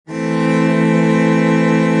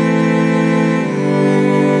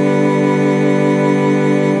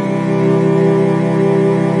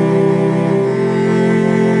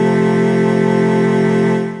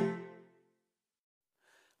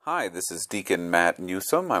This is Deacon Matt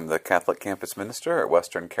Newsom. I'm the Catholic Campus Minister at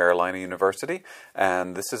Western Carolina University,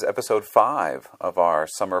 and this is episode 5 of our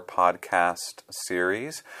summer podcast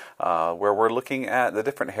series, where we're looking at the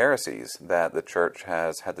different heresies that the Church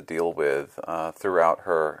has had to deal with throughout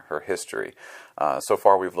her history. So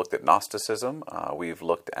far we've looked at Gnosticism, we've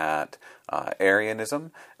looked at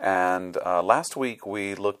Arianism, and last week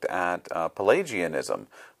we looked at Pelagianism,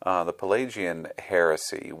 the Pelagian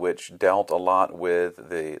heresy, which dealt a lot with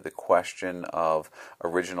the question of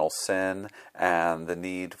original sin and the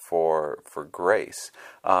need for grace.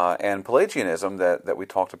 And Pelagianism that we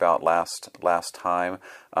talked about last time,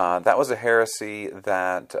 that was a heresy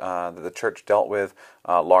that the Church dealt with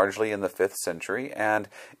largely in the 5th century, and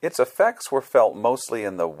its effects were felt mostly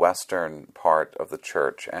in the western part of the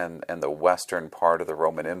Church and the western part of the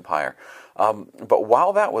Roman Empire. But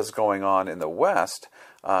while that was going on in the West,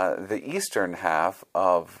 the eastern half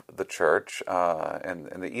of the Church and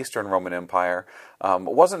the Eastern Roman Empire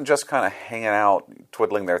wasn't just kind of hanging out,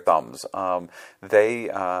 twiddling their thumbs. They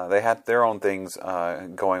had their own things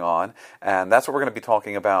going on, and that's what we're going to be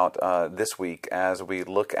talking about this week as we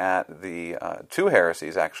look at the two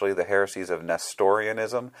heresies, actually, the heresies of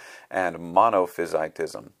Nestorianism and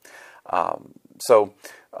Monophysitism.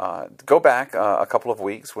 Go back a couple of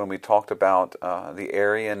weeks when we talked about the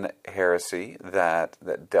Arian heresy that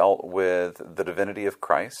dealt with the divinity of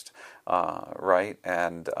Christ, right?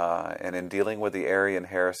 And in dealing with the Arian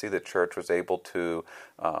heresy, the Church was able to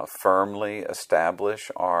firmly establish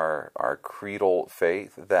our creedal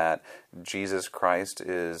faith that Jesus Christ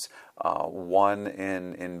is one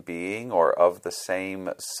in being, or of the same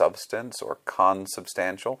substance, or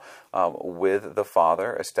consubstantial with the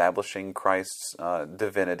Father, establishing Christ's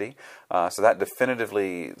divinity. So that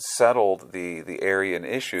definitively settled the Arian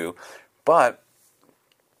issue, but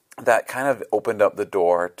that kind of opened up the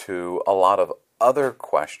door to a lot of other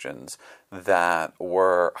questions that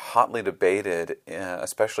were hotly debated,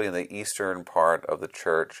 especially in the eastern part of the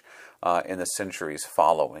Church in the centuries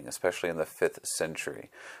following, especially in the 5th century,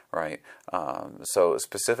 right? So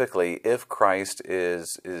specifically, if Christ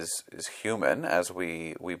is human, as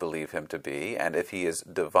we believe him to be, and if he is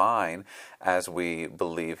divine, as we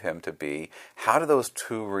believe him to be, how do those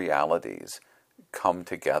two realities come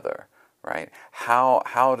together, right?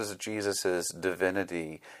 How does Jesus'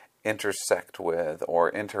 divinity intersect with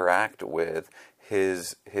or interact with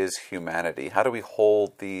his humanity? How do we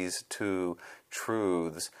hold these two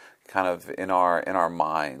truths kind of in our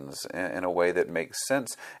minds in a way that makes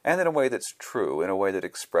sense, and in a way that's true, in a way that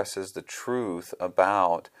expresses the truth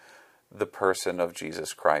about the person of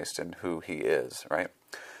Jesus Christ and who he is, right?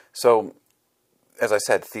 So, as I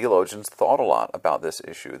said, theologians thought a lot about this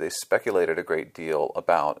issue. They speculated a great deal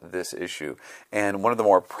about this issue. And one of the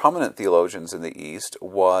more prominent theologians in the East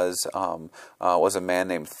was a man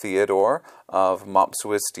named Theodore of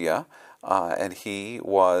Mopsuestia. And he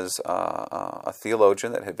was a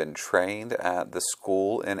theologian that had been trained at the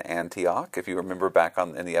school in Antioch. If you remember back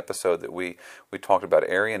in the episode that we talked about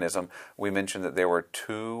Arianism, we mentioned that there were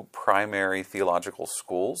two primary theological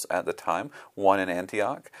schools at the time, one in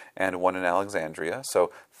Antioch and one in Alexandria.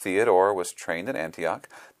 So Theodore was trained in Antioch,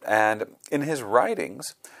 and in his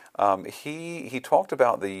writings, he talked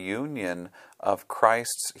about the union of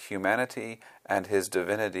Christ's humanity and his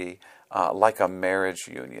divinity like a marriage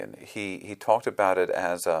union. He talked about it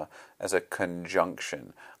as a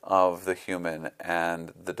conjunction of the human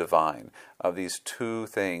and the divine, of these two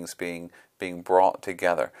things being brought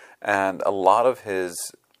together. And in a lot of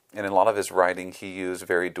his writing, he used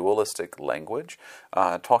very dualistic language,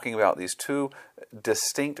 talking about these two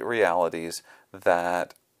distinct realities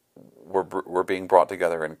that were being brought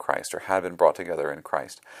together in Christ, or had been brought together in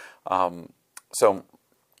Christ. So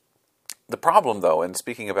the problem, though, in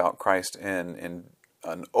speaking about Christ in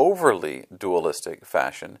an overly dualistic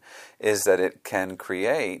fashion, is that it can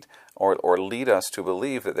create or lead us to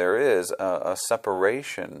believe that there is a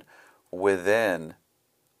separation within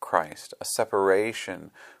Christ, a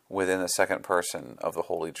separation within the second person of the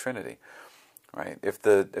Holy Trinity, right? If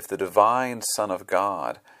the divine Son of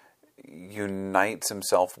God unites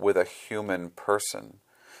himself with a human person,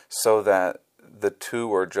 so that the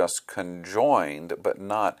two are just conjoined but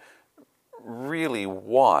not really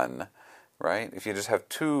one, right? If you just have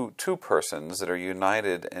two persons that are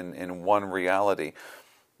united in one reality,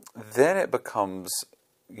 then it becomes,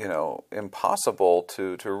 impossible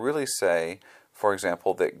to really say, for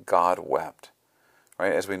example, that God wept,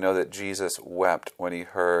 right? As we know that Jesus wept when he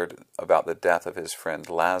heard about the death of his friend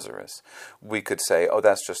Lazarus. We could say, oh,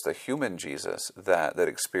 that's just the human Jesus that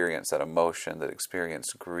experienced that emotion, that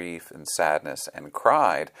experienced grief and sadness and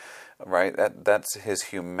cried, right? That's his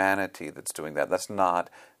humanity that's doing that. That's not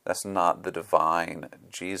That's not the divine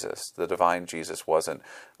Jesus. The divine Jesus wasn't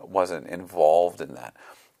involved in that.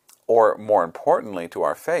 Or more importantly to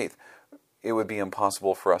our faith, it would be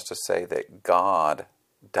impossible for us to say that God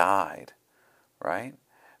died, right?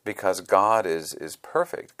 Because God is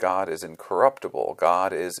perfect. God is incorruptible.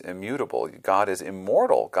 God is immutable. God is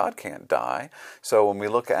immortal. God can't die. So when we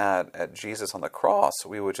look at Jesus on the cross,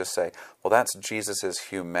 we would just say, well, that's Jesus'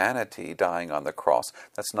 humanity dying on the cross.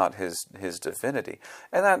 That's not his divinity.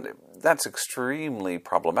 And that's extremely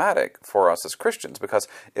problematic for us as Christians, because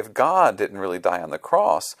if God didn't really die on the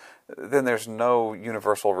cross, then there's no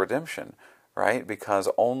universal redemption, right? Because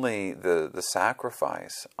only the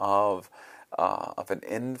sacrifice of an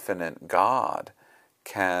infinite God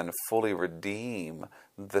can fully redeem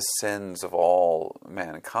the sins of all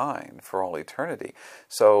mankind for all eternity.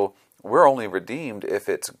 So we're only redeemed if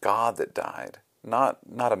it's God that died, not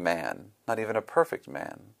a man, not even a perfect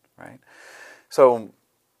man, right? So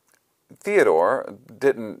Theodore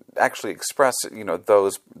didn't actually express,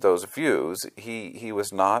 those views. He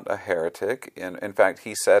was not a heretic. In fact,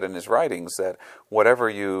 he said in his writings that whatever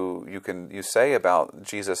you say about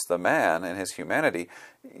Jesus the man and his humanity,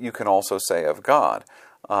 you can also say of God.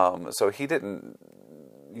 So he didn't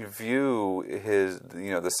view his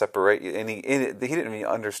the separate he didn't even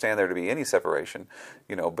understand there to be any separation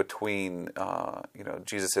between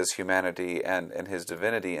Jesus's humanity and his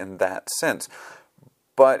divinity in that sense.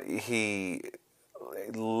 But he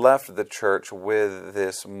left the church with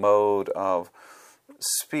this mode of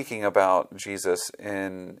speaking about Jesus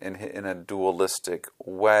in a dualistic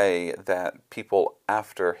way that people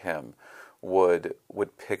after him would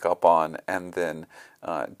pick up on and then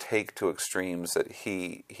take to extremes that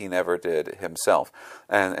he never did himself.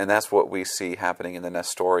 And that's what we see happening in the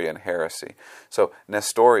Nestorian heresy. So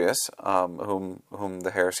Nestorius, whom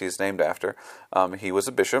the heresy is named after, he was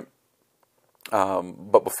a bishop.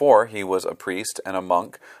 But before, he was a priest and a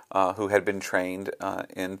monk who had been trained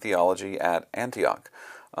in theology at Antioch.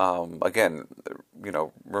 Again,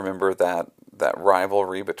 remember that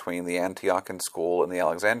rivalry between the Antiochian school and the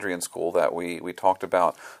Alexandrian school that we talked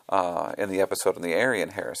about in the episode on the Arian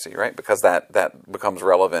heresy, right? Because that becomes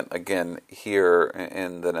relevant again here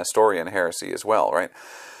in the Nestorian heresy as well, right?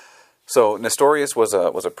 So Nestorius was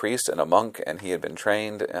a priest and a monk, and he had been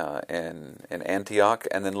trained in Antioch,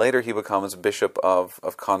 and then later he becomes bishop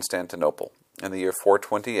of Constantinople. In the year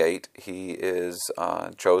 428, he is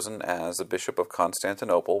chosen as the bishop of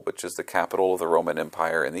Constantinople, which is the capital of the Roman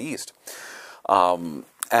Empire in the east. And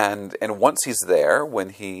once he's there, when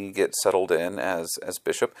he gets settled in as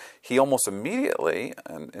bishop, he almost immediately,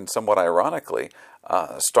 and somewhat ironically,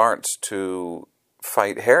 starts to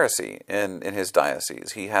fight heresy in his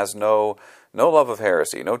diocese. He has no love of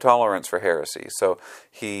heresy, no tolerance for heresy. So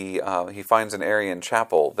he finds an Arian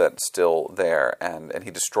chapel that's still there, and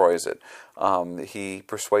he destroys it. He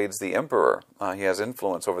persuades the emperor. He has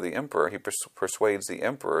influence over the emperor. He persuades the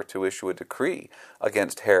emperor to issue a decree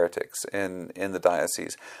against heretics in the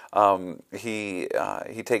diocese. He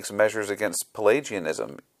takes measures against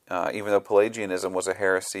Pelagianism. Even though Pelagianism was a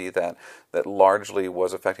heresy that largely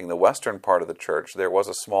was affecting the western part of the church, there was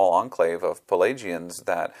a small enclave of Pelagians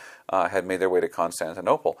that had made their way to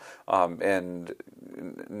Constantinople. And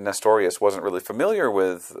Nestorius wasn't really familiar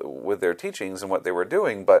with their teachings and what they were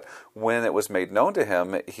doing, but when it was made known to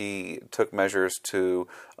him, he took measures to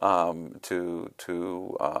kind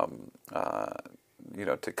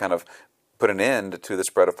of put an end to the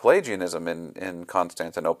spread of Pelagianism in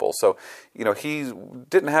Constantinople. So, he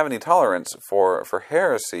didn't have any tolerance for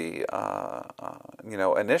heresy,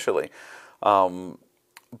 initially. But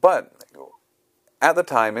at the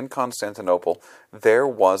time in Constantinople, there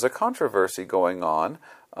was a controversy going on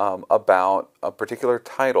about a particular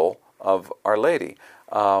title of Our Lady.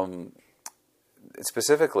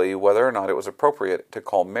 Specifically, whether or not it was appropriate to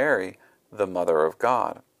call Mary the Mother of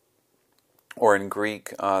God. Or in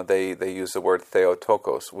Greek, they use the word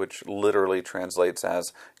Theotokos, which literally translates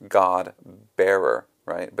as God-bearer,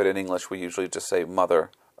 right? But in English, we usually just say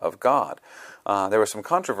Mother of God. There was some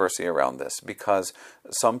controversy around this because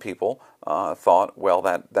some people thought, well,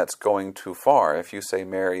 that's going too far. If you say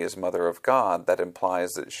Mary is Mother of God, that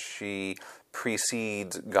implies that she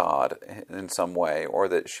precedes God in some way, or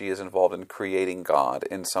that she is involved in creating God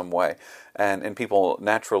in some way. And people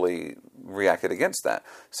naturally reacted against that.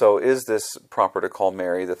 So is this proper to call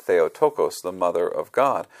Mary the Theotokos, the Mother of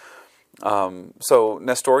God? So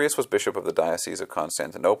Nestorius was bishop of the Diocese of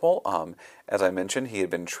Constantinople. As I mentioned, he had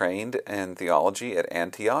been trained in theology at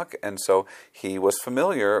Antioch, and so he was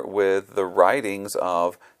familiar with the writings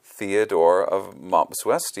of Theodore of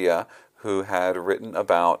Mopsuestia, who had written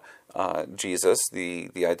about Jesus,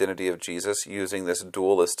 the identity of Jesus, using this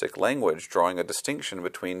dualistic language, drawing a distinction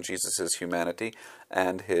between Jesus' humanity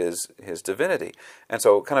and his divinity. And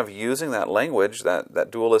so kind of using that language,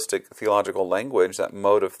 that dualistic theological language, that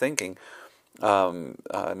mode of thinking,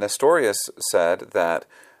 Nestorius said that,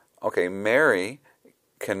 okay, Mary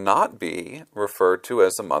cannot be referred to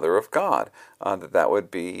as the mother of God, that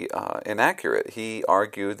would be inaccurate. He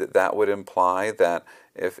argued that would imply that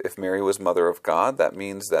if Mary was mother of God, that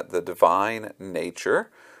means that the divine nature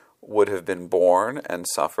would have been born and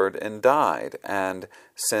suffered and died. And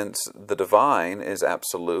since the divine is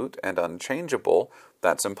absolute and unchangeable,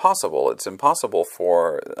 that's impossible. It's impossible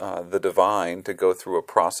for the divine to go through a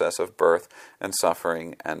process of birth and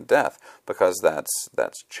suffering and death, because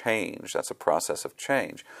that's change. That's a process of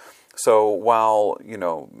change. So while,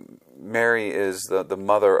 Mary is the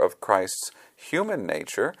mother of Christ's human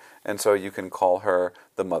nature, and so you can call her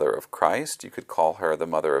the mother of Christ, you could call her the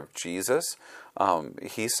mother of Jesus,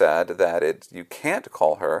 he said that you can't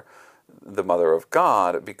call her the mother of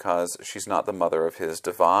God because she's not the mother of his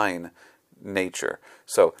divine nature.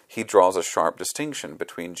 So he draws a sharp distinction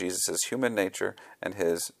between Jesus' human nature and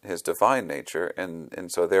his divine nature,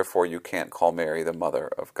 and so therefore you can't call Mary the mother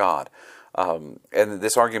of God. And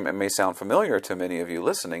this argument may sound familiar to many of you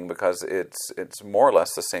listening, because it's more or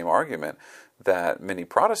less the same argument that many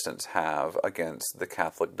Protestants have against the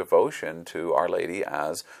Catholic devotion to Our Lady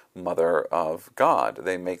as Mother of God.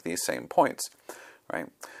 They make these same points, right?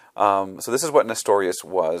 So this is what Nestorius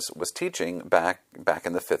was teaching back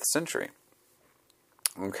in the 5th century.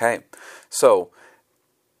 Okay, so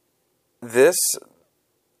this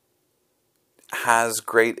has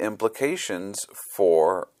great implications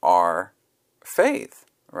for our faith,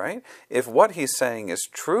 right? If what he's saying is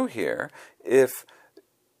true here, if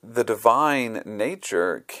the divine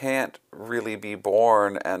nature can't really be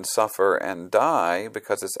born and suffer and die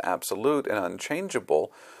because it's absolute and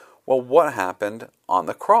unchangeable, well, what happened on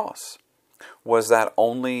the cross? Was that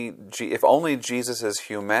if only Jesus'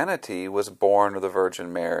 humanity was born of the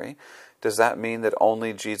Virgin Mary, does that mean that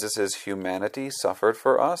only Jesus' humanity suffered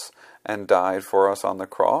for us and died for us on the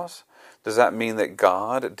cross? Does that mean that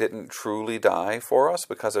God didn't truly die for us?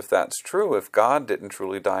 Because if that's true, if God didn't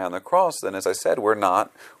truly die on the cross, then, as I said, we're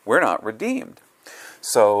not redeemed.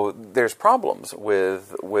 So there's problems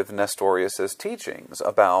with Nestorius' teachings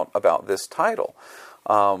about this title.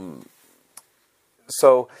 So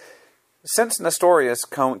since Nestorius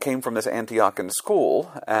came from this Antiochian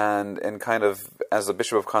school, and kind of as the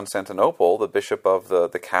Bishop of Constantinople, the bishop of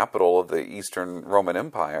the capital of the Eastern Roman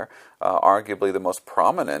Empire, arguably the most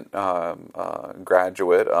prominent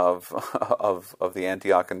graduate of the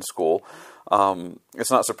Antiochian school,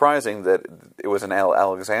 it's not surprising that it was an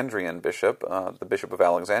Alexandrian bishop, the Bishop of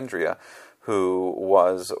Alexandria, who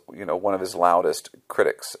was one of his loudest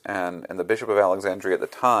critics, and the Bishop of Alexandria at the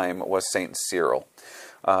time was Saint Cyril.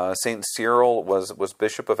 Saint Cyril was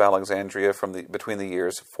Bishop of Alexandria between the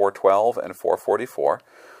years 412 and 444.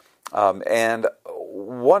 And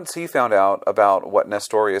once he found out about what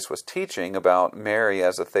Nestorius was teaching about Mary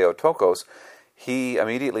as a Theotokos, he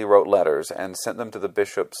immediately wrote letters and sent them to the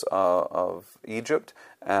bishops of Egypt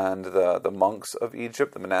and the monks of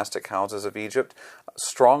Egypt, the monastic houses of Egypt,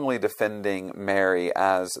 strongly defending Mary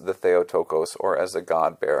as the Theotokos, or as the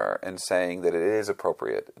God-bearer, and saying that it is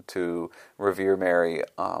appropriate to revere Mary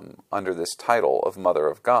under this title of Mother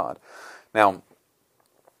of God. Now,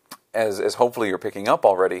 as hopefully you're picking up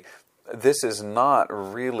already, this is not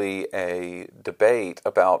really a debate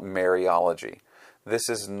about Mariology. This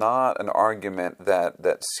is not an argument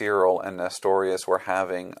that Cyril and Nestorius were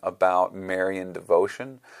having about Marian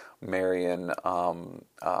devotion, Marian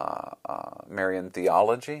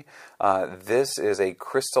theology. This is a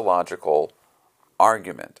Christological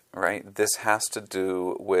argument, right? This has to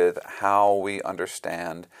do with how we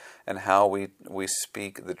understand and how we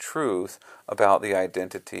speak the truth about the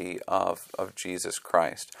identity of Jesus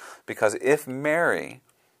Christ. Because if Mary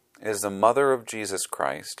is the mother of Jesus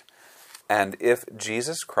Christ, and if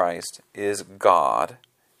Jesus Christ is God,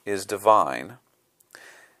 is divine,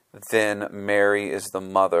 then Mary is the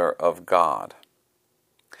mother of God.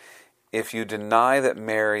 If you deny that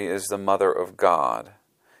Mary is the mother of God,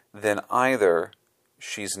 then either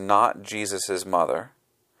she's not Jesus' mother,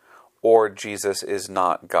 or Jesus is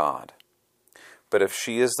not God. But if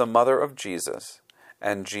she is the mother of Jesus,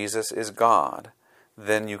 and Jesus is God,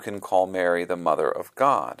 then you can call Mary the mother of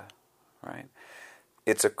God, right?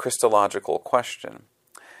 It's a Christological question.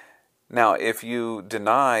 Now, if you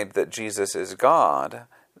denied that Jesus is God,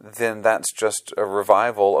 then that's just a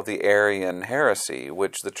revival of the Arian heresy,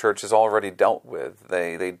 which the church has already dealt with.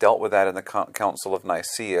 They dealt with that in the Council of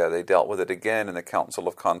Nicaea. They dealt with it again in the Council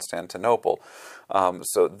of Constantinople.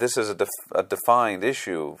 So this is a defined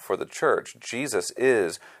issue for the church. Jesus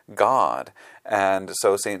is God. And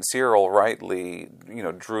so St. Cyril rightly,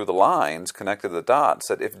 drew the lines, connected the dots,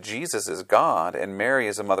 that if Jesus is God and Mary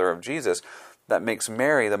is the mother of Jesus, that makes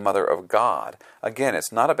Mary the mother of God. Again,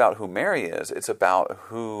 it's not about who Mary is, it's about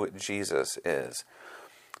who Jesus is.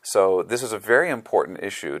 So this is a very important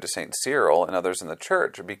issue to St. Cyril and others in the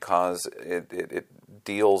church because it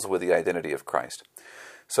deals with the identity of Christ.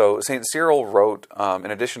 So St. Cyril wrote,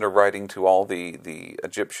 in addition to writing to all the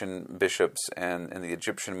Egyptian bishops and the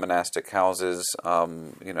Egyptian monastic houses,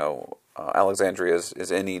 Alexandria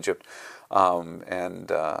is in Egypt,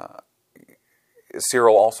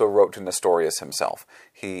 Cyril also wrote to Nestorius himself.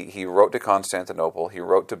 He wrote to Constantinople, he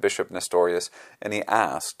wrote to Bishop Nestorius, and he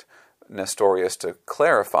asked Nestorius to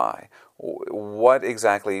clarify, what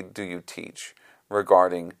exactly do you teach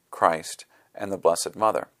regarding Christ and the Blessed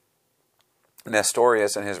Mother?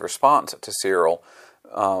 Nestorius, in his response to Cyril,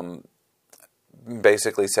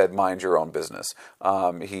 basically said, mind your own business.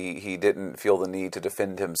 He didn't feel the need to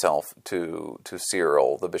defend himself to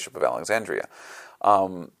Cyril, the Bishop of Alexandria.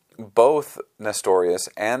 Both Nestorius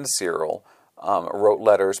and Cyril wrote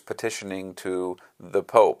letters petitioning to the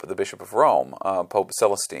Pope, the Bishop of Rome, Pope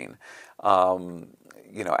Celestine,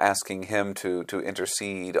 asking him to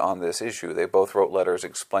intercede on this issue. They both wrote letters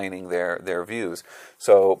explaining their views.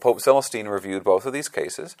 So Pope Celestine reviewed both of these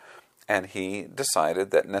cases, and he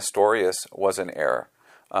decided that Nestorius was in error.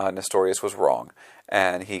 Nestorius was wrong,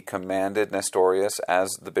 and he commanded Nestorius, as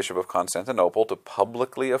the Bishop of Constantinople, to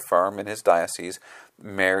publicly affirm in his diocese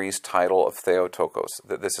Mary's title of Theotokos,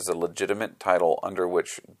 that this is a legitimate title under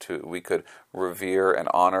which we could revere and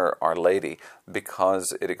honor Our Lady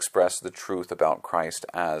because it expressed the truth about Christ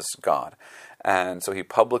as God. And so he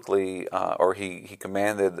publicly, he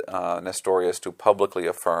commanded Nestorius to publicly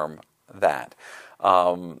affirm that.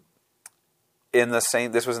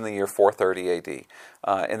 This was in the year 430 A.D.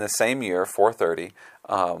 In the same year, 430,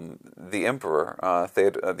 the emperor,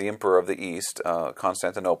 the emperor of the East,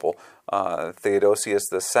 Constantinople, Theodosius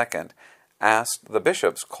II,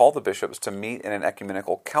 called the bishops to meet in an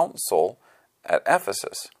ecumenical council at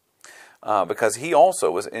Ephesus. Because he also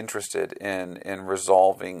was interested in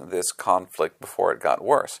resolving this conflict before it got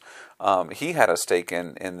worse. He had a stake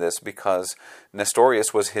in this because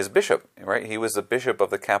Nestorius was his bishop, right? He was the bishop of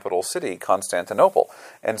the capital city, Constantinople.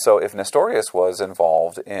 And so if Nestorius was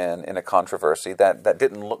involved in a controversy, that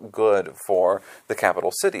didn't look good for the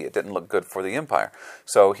capital city. It didn't look good for the empire.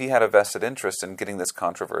 So he had a vested interest in getting this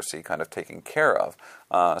controversy kind of taken care of.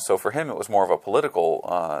 So for him, it was more of a political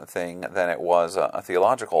thing than it was a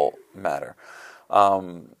theological matter.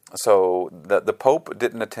 So the Pope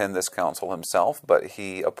didn't attend this council himself, but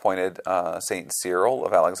he appointed St. Cyril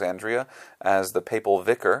of Alexandria as the papal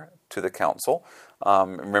vicar to the council.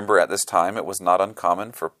 Remember, at this time, it was not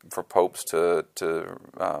uncommon for popes to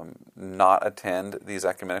not attend these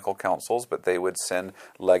ecumenical councils, but they would send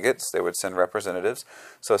legates, they would send representatives.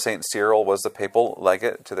 So St. Cyril was the papal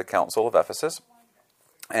legate to the Council of Ephesus.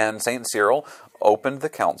 And St. Cyril opened the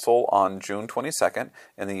council on June 22nd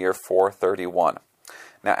in the year 431.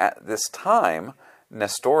 Now, at this time,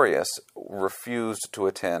 Nestorius refused to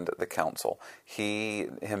attend the council. He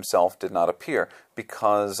himself did not appear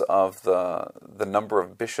because of the number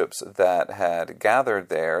of bishops that had gathered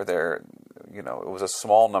there. It was a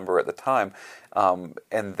small number at the time,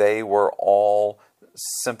 and they were all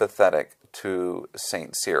sympathetic to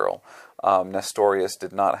St. Cyril. Nestorius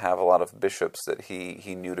did not have a lot of bishops that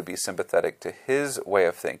he knew to be sympathetic to his way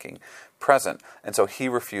of thinking present, and so he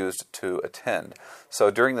refused to attend.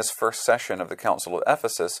 So during this first session of the Council of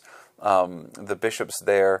Ephesus, the bishops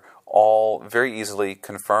there all very easily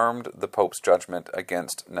confirmed the Pope's judgment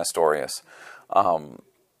against Nestorius.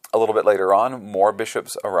 A little bit later on, more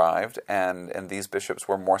bishops arrived, and these bishops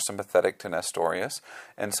were more sympathetic to Nestorius,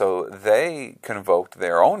 and so they convoked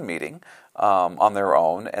their own meeting on their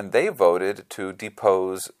own, and they voted to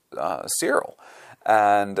depose Cyril.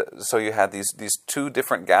 And so you had these two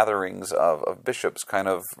different gatherings of bishops kind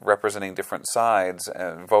of representing different sides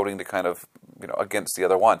and voting to kind of, against the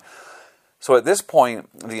other one. So at this point,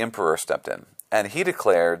 the emperor stepped in, and he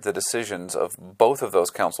declared the decisions of both of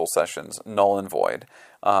those council sessions null and void.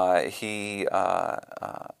 He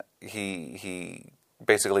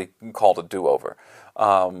basically called a do-over.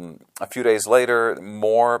 A few days later,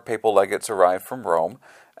 more papal legates arrived from Rome,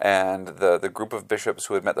 And the group of bishops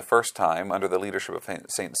who had met the first time under the leadership of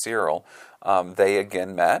St. Cyril, they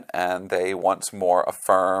again met, and they once more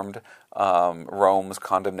affirmed Rome's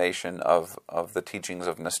condemnation of the teachings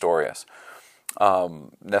of Nestorius.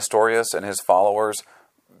 Nestorius and his followers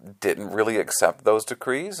didn't really accept those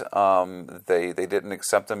decrees. They didn't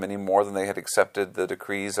accept them any more than they had accepted the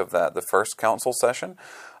decrees of the first council session.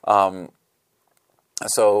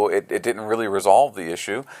 So it didn't really resolve the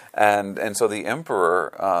issue, and so the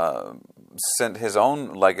emperor sent his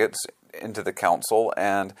own legates into the council,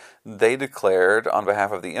 and they declared on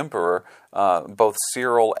behalf of the emperor both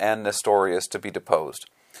Cyril and Nestorius to be deposed.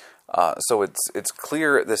 So it's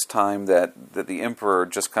clear at this time that the emperor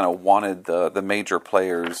just kind of wanted the major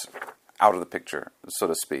players out of the picture, so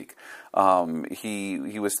to speak.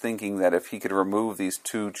 He was thinking that if he could remove these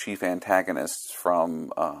two chief antagonists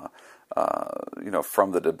from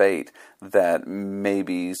the debate, that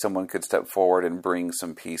maybe someone could step forward and bring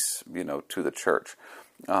some peace, to the church.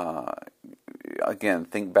 Again,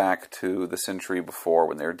 think back to the century before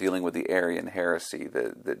when they were dealing with the Arian heresy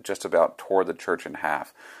that just about tore the church in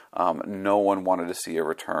half. No one wanted to see a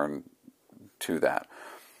return to that.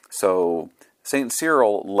 So St.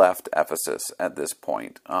 Cyril left Ephesus at this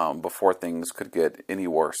point before things could get any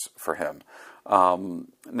worse for him.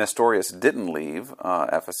 Nestorius didn't leave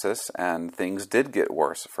Ephesus, and things did get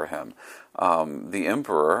worse for him. The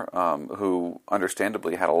emperor, who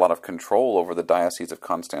understandably had a lot of control over the Diocese of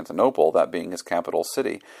Constantinople, that being his capital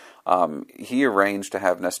city, he arranged to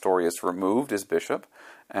have Nestorius removed as bishop,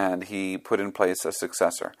 and he put in place a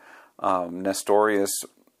successor. Nestorius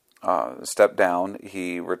stepped down.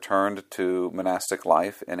 He returned to monastic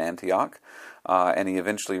life in Antioch, and he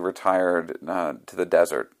eventually retired to the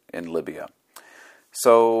desert in Libya.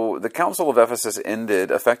 So the Council of Ephesus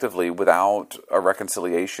ended effectively without a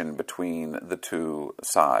reconciliation between the two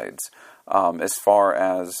sides. As far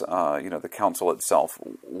as the council itself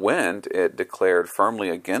went, it declared firmly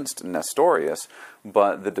against Nestorius,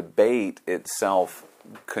 but the debate itself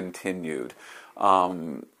continued.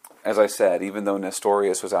 As I said, even though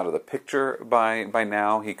Nestorius was out of the picture by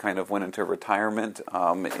now, he kind of went into retirement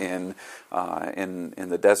in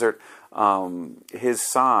the desert.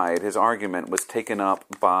 His argument was taken up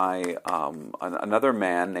by another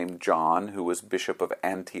man named John, who was Bishop of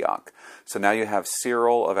Antioch. So now you have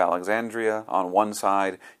Cyril of Alexandria on one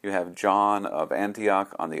side, you have John of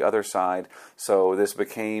Antioch on the other side. So this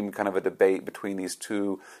became kind of a debate between these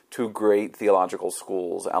two great theological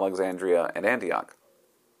schools, Alexandria and Antioch.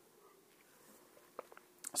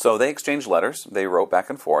 So they exchanged letters, they wrote back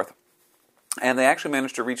and forth, and they actually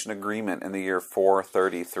managed to reach an agreement in the year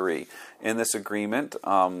 433. In this agreement,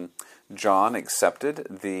 John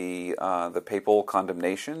accepted the papal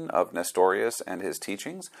condemnation of Nestorius and his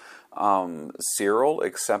teachings. Cyril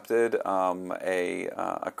accepted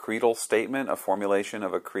a creedal statement, a formulation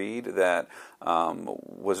of a creed that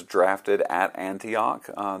was drafted at Antioch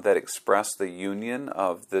that expressed the union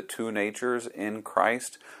of the two natures in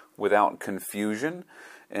Christ without confusion.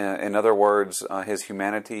 In other words, his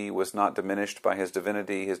humanity was not diminished by his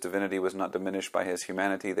divinity was not diminished by his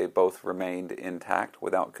humanity. They both remained intact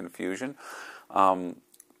without confusion. The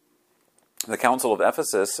Council of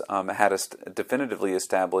Ephesus had definitively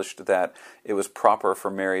established that it was proper for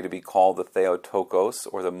Mary to be called the Theotokos,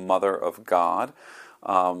 or the Mother of God.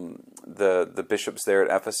 The bishops there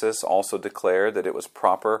at Ephesus also declared that it was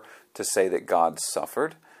proper to say that God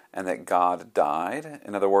suffered and that God died.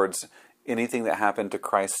 In other words, anything that happened to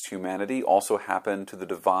Christ's humanity also happened to the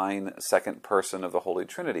divine second person of the Holy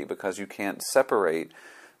Trinity, because you can't separate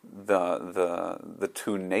the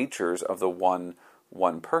two natures of the one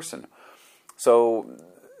person. So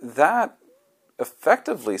that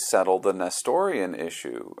effectively settled the Nestorian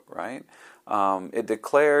issue, right? It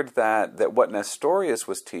declared that what Nestorius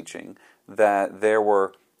was teaching, that there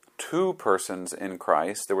were two persons in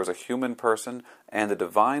Christ, there was a human person and the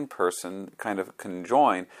divine person kind of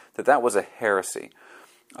conjoined, that was a heresy.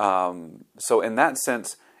 So in that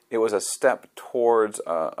sense, it was a step towards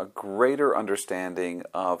a greater understanding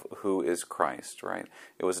of who is Christ, right?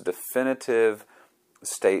 It was a definitive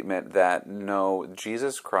statement that no,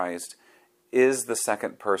 Jesus Christ is the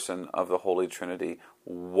second person of the Holy Trinity,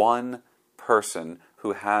 one person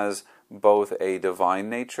who has both a divine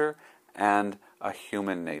nature and a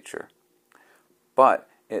human nature. But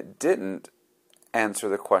it didn't answer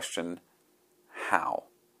the question, how?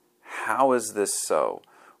 How is this so?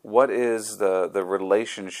 What is the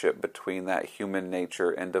relationship between that human nature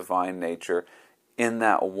and divine nature in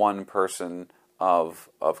that one person of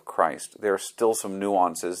Christ? There are still some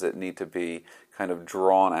nuances that need to be kind of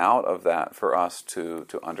drawn out of that for us to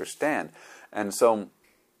understand. And so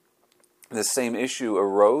this same issue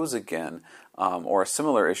arose again, or a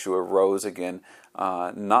similar issue arose again,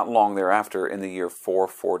 not long thereafter in the year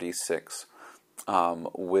 446,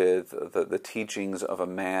 with the teachings of a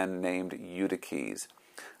man named Eutyches.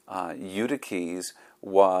 Eutyches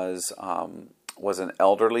was an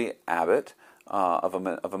elderly abbot of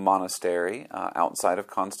a monastery outside of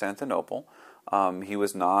Constantinople. He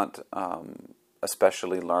was not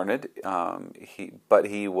especially learned, but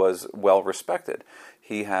he was well respected.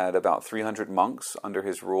 He had about 300 monks under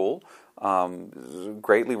his rule,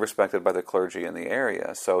 greatly respected by the clergy in the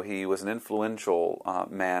area. So he was an influential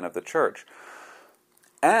man of the church.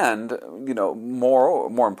 And,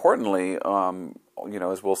 more importantly,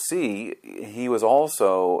 as we'll see, he was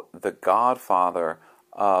also the godfather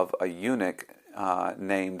of a eunuch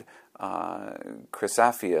named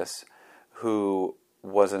Chrysaphius, who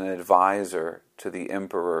was an advisor to the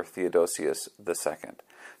Emperor Theodosius II.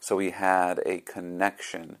 So he had a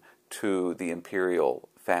connection to the imperial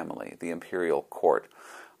family, the imperial court.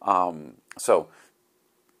 So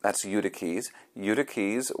that's Eutyches.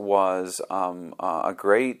 Eutyches was a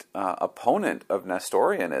great opponent of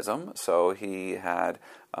Nestorianism. So he had,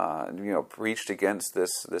 preached against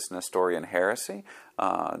this Nestorian heresy,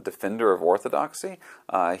 defender of orthodoxy.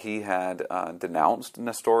 He had denounced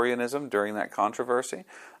Nestorianism during that controversy.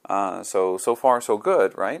 So far, so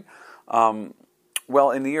good, right?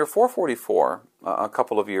 Well, in the year 444, a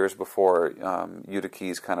couple of years before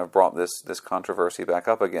Eutyches kind of brought this controversy back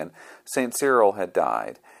up again, St. Cyril had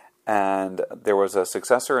died, and there was a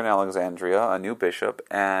successor in Alexandria, a new bishop,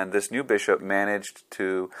 and this new bishop managed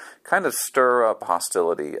to kind of stir up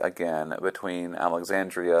hostility again between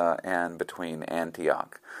Alexandria and between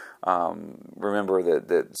Antioch. Remember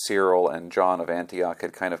that Cyril and John of Antioch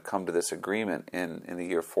had kind of come to this agreement in the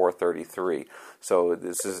year 433. So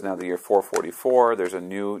this is now the year 444. There's a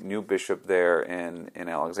new bishop there in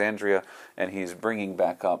Alexandria, and he's bringing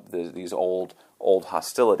back up these old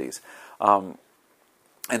hostilities.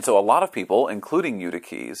 And so a lot of people, including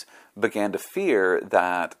Eutyches, began to fear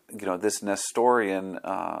that this Nestorian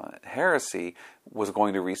heresy was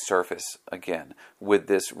going to resurface again with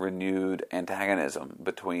this renewed antagonism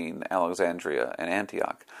between Alexandria and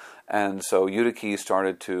Antioch. And so Eutyches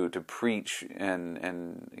started to preach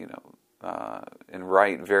and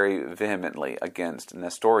write very vehemently against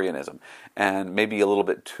Nestorianism, and maybe a little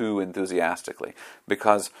bit too enthusiastically,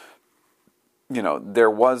 because there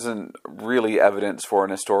wasn't really evidence for a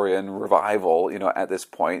Nestorian revival, at this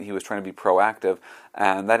point. He was trying to be proactive,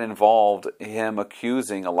 and that involved him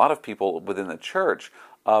accusing a lot of people within the church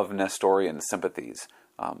of Nestorian sympathies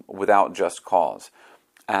without just cause.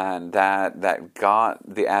 And that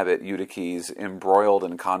got the abbot Eutyches embroiled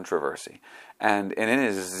in controversy. And in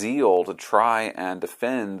his zeal to try and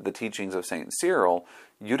defend the teachings of St. Cyril,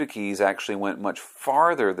 Eutyches actually went much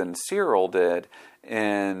farther than Cyril did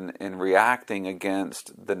in reacting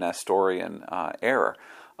against the Nestorian error.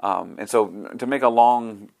 And so, to make a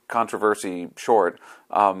long controversy short,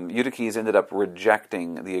 Eutyches ended up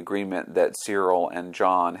rejecting the agreement that Cyril and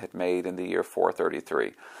John had made in the year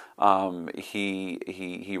 433.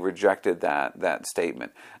 He rejected that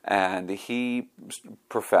statement, and he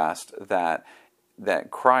professed that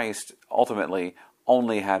Christ ultimately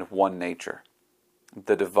only had one nature,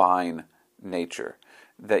 the divine nature.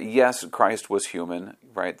 That yes, Christ was human,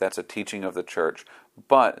 right? That's a teaching of the church.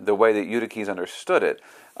 But the way that Eutyches understood it,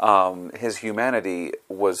 his humanity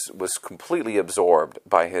was completely absorbed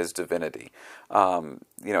by his divinity. And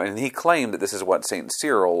he claimed that this is what St.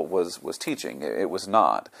 Cyril was teaching. It was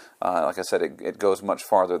not. Like I said, it goes much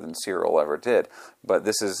farther than Cyril ever did. But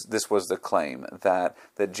this was the claim, that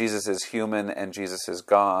Jesus is human and Jesus is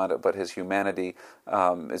God, but his humanity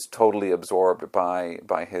is totally absorbed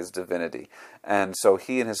by his divinity. And so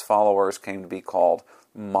he and his followers came to be called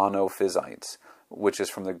monophysites, which is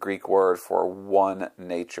from the Greek word for one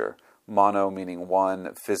nature. Mono meaning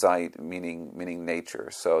one, physite meaning nature.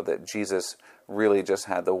 So that Jesus really just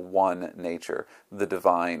had the one nature, the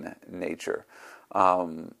divine nature.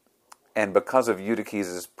 And because of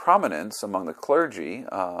Eutyches' prominence among the clergy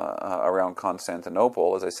around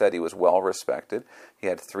Constantinople, as I said, he was well respected. He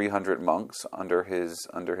had 300 monks under his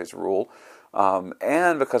rule.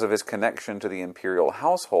 And because of his connection to the imperial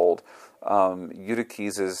household,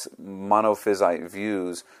 Eutyches' monophysite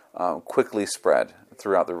views quickly spread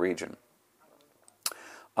throughout the region.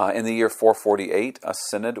 In the year 448, a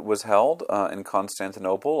synod was held in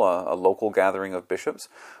Constantinople, a local gathering of bishops,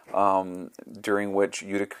 during which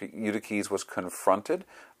Eutyches was confronted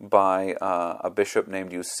by a bishop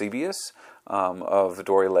named Eusebius of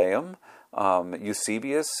Dorylaeum.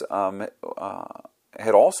 Eusebius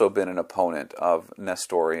had also been an opponent of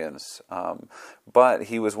Nestorians, but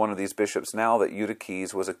he was one of these bishops now that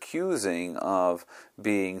Eutyches was accusing of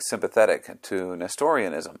being sympathetic to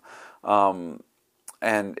Nestorianism.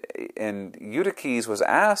 And Eutyches was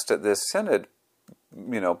asked at this synod,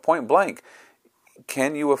 point blank,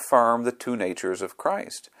 can you affirm the two natures of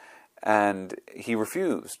Christ? And he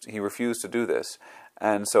refused. He refused to do this.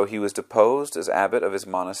 And so he was deposed as abbot of his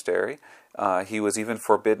monastery. He was even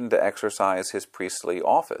forbidden to exercise his priestly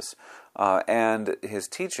office. And his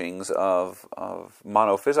teachings of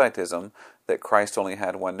monophysitism, that Christ only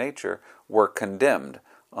had one nature, were condemned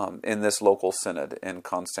in this local synod in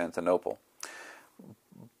Constantinople.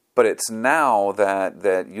 But it's now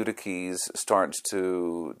that Eutyches starts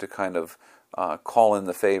to kind of call in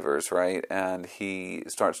the favors, right? And he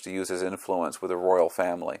starts to use his influence with the royal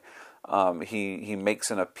family. He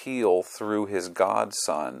makes an appeal through his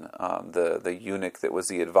godson, the eunuch that was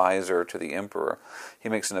the advisor to the emperor. He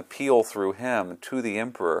makes an appeal through him to the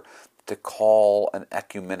emperor to call an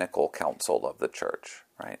ecumenical council of the church.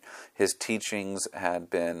 Right? His teachings had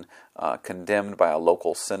been condemned by a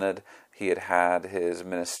local synod. He had had his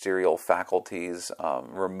ministerial faculties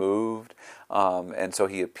removed, and so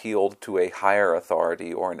he appealed to a higher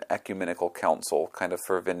authority or an ecumenical council, kind of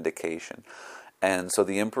for vindication. And so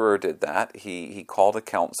the emperor did that. He called a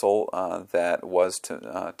council that was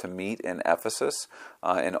to meet in Ephesus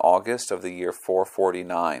in August of the year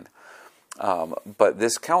 449. But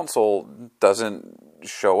this council doesn't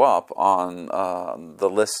show up on the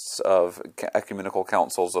lists of ecumenical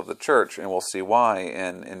councils of the church, and we'll see why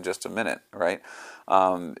in just a minute, right?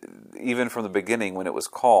 Even from the beginning when it was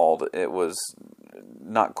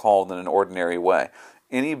not called in an ordinary way.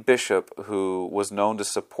 Any bishop who was known to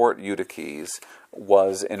support Eutyches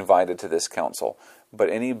was invited to this council. But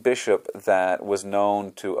any bishop that was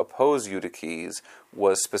known to oppose Eutyches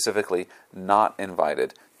was specifically not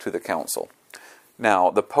invited to the council.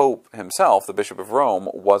 Now, the Pope himself, the Bishop of Rome,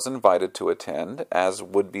 was invited to attend, as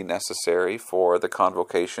would be necessary for the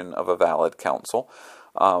convocation of a valid council.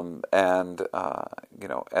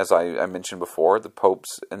 As I mentioned before, the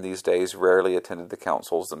popes in these days rarely attended the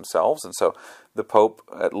councils themselves, and so the Pope,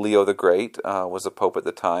 Leo the Great, was the Pope at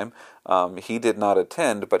the time. He did not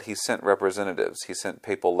attend, but he sent representatives. He sent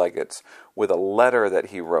papal legates with a letter that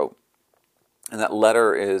he wrote. And that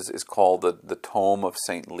letter is called the Tome of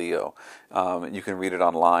St. Leo. You can read it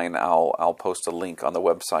online. I'll post a link on the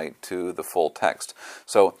website to the full text.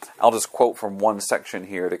 So I'll just quote from one section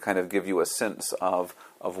here to kind of give you a sense of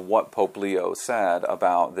what Pope Leo said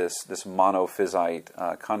about this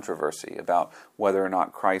monophysite controversy, about whether or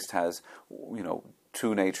not Christ has,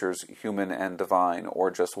 two natures, human and divine, or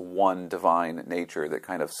just one divine nature that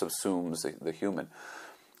kind of subsumes the human.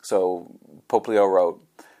 So Pope Leo wrote,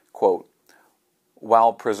 quote,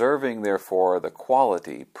 "While preserving, therefore, the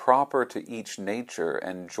quality proper to each nature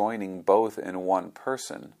and joining both in one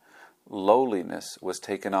person, lowliness was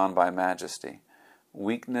taken on by majesty,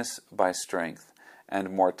 weakness by strength,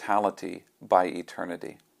 and mortality by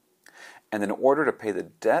eternity. And in order to pay the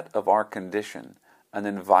debt of our condition, an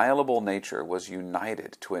inviolable nature was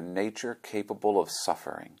united to a nature capable of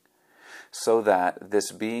suffering, so that,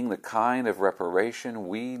 this being the kind of reparation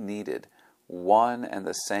we needed, one and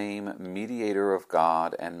the same mediator of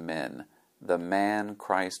God and men, the man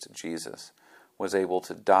Christ Jesus, was able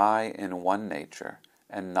to die in one nature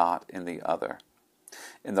and not in the other.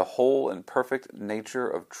 In the whole and perfect nature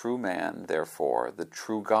of true man, therefore, the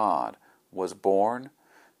true God was born,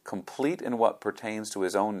 complete in what pertains to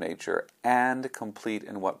his own nature and complete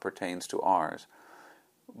in what pertains to ours.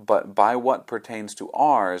 But by what pertains to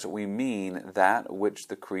ours, we mean that which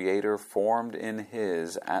the Creator formed in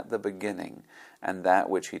his at the beginning, and that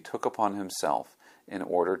which he took upon himself in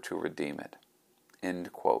order to redeem it."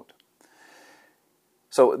 End quote.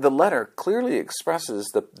 So the letter clearly expresses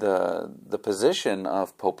the position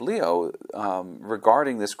of Pope Leo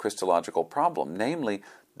regarding this Christological problem, namely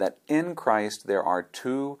that in Christ there are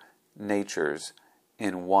two natures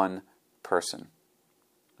in one person.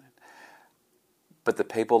 But the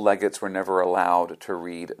papal legates were never allowed to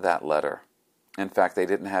read that letter. In fact, they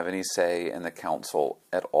didn't have any say in the council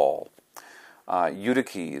at all.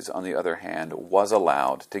 Eutyches, on the other hand, was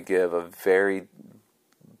allowed to give a very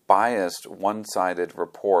biased, one-sided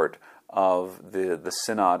report of the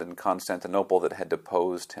synod in Constantinople that had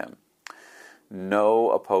deposed him.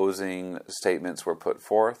 No opposing statements were put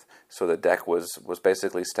forth, so the deck was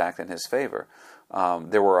basically stacked in his favor.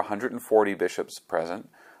 There were 140 bishops present.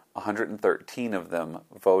 113 of them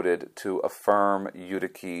voted to affirm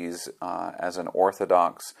Eutyches as an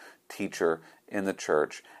orthodox teacher in the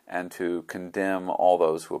church and to condemn all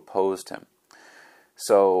those who opposed him.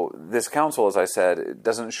 So this council, as I said, it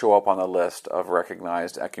doesn't show up on the list of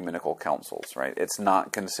recognized ecumenical councils, right? It's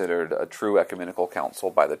not considered a true ecumenical council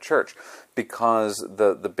by the church because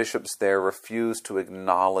the bishops there refuse to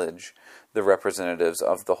acknowledge the representatives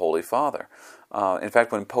of the Holy Father. In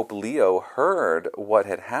fact, when Pope Leo heard what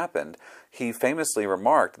had happened, he famously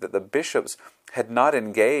remarked that the bishops had not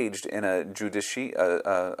engaged in a judicium,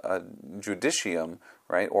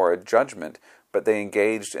 right, or a judgment, but they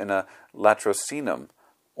engaged in a latrocinum,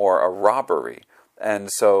 or a robbery. And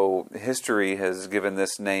so history has given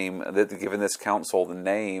this council the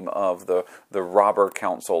name of the robber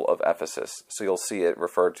council of Ephesus. So you'll see it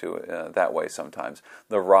referred to that way sometimes,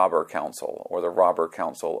 the robber council, or the robber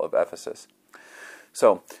council of Ephesus.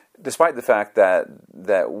 So, despite the fact that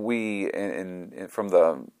we, from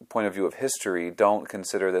the point of view of history, don't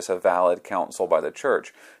consider this a valid council by the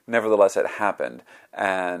church, nevertheless it happened,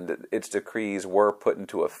 and its decrees were put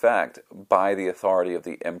into effect by the authority of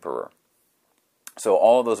the emperor. So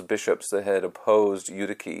all of those bishops that had opposed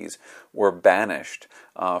Eutyches were banished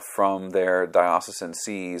from their diocesan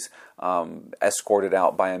sees, escorted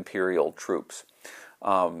out by imperial troops.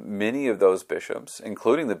 Many of those bishops,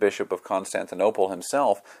 including the Bishop of Constantinople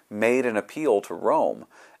himself, made an appeal to Rome,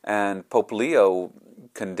 and Pope Leo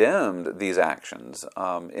condemned these actions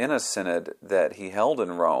in a synod that he held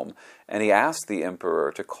in Rome, and he asked the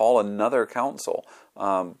emperor to call another council,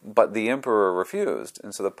 but the emperor refused,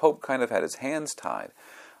 and so the Pope kind of had his hands tied.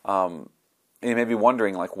 You may be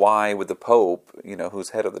wondering, like, why would the Pope,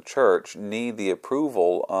 who's head of the church, need the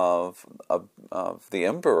approval of the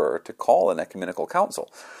emperor to call an ecumenical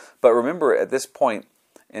council? But remember, at this point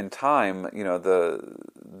in time,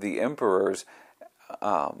 the emperors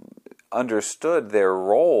understood their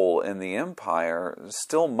role in the empire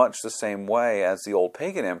still much the same way as the old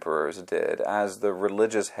pagan emperors did, as the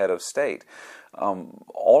religious head of state.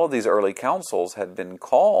 All of these early councils had been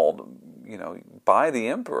called, by the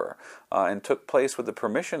emperor, and took place with the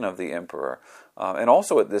permission of the emperor. And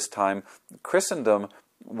also at this time, Christendom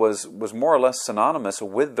was more or less synonymous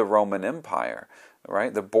with the Roman Empire.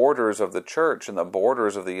 Right, the borders of the church and the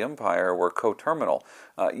borders of the empire were coterminal.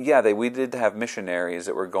 We did have missionaries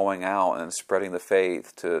that were going out and spreading the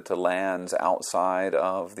faith to lands outside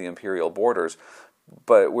of the imperial borders,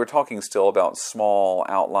 but we're talking still about small,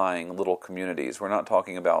 outlying little communities. We're not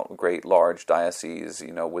talking about great, large dioceses,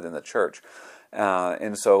 within the church.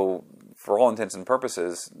 And so, for all intents and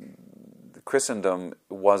purposes, Christendom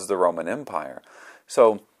was the Roman Empire.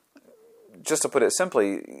 So, just to put it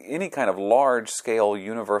simply, any kind of large-scale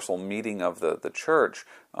universal meeting of the church,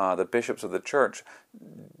 the bishops of the church,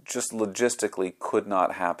 just logistically could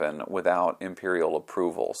not happen without imperial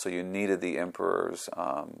approval. So you needed the emperor's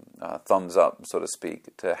thumbs up, so to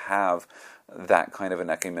speak, to have that kind of an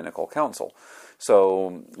ecumenical council.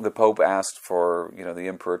 So the Pope asked for the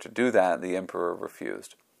emperor to do that. The emperor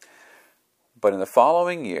refused. But in the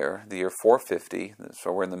following year, the year 450,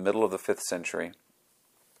 so we're in the middle of the 5th century,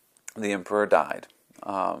 the emperor died.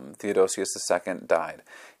 Theodosius II died.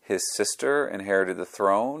 His sister inherited the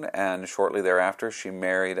throne, and shortly thereafter she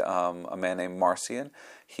married a man named Marcian.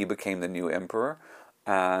 He became the new emperor,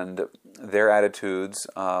 and their attitudes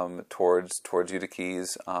towards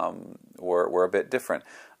Eutyches were a bit different.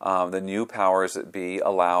 The new powers that be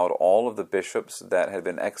allowed all of the bishops that had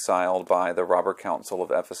been exiled by the robber council of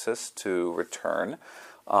Ephesus to return,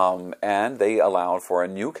 and they allowed for a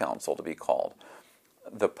new council to be called.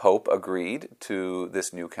 The Pope agreed to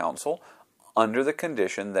this new council under the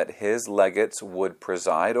condition that his legates would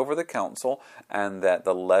preside over the council and that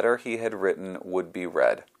the letter he had written would be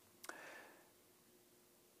read.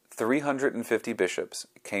 350 bishops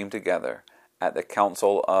came together at the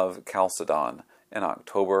Council of Chalcedon in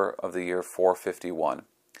October of the year 451.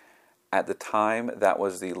 At the time, that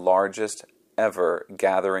was the largest ever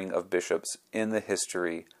gathering of bishops in the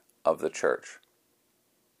history of the church.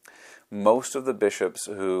 Most of the bishops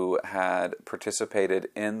who had participated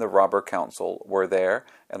in the robber council were there,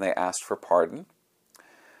 and they asked for pardon.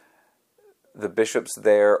 The bishops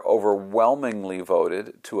there overwhelmingly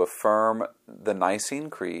voted to affirm the Nicene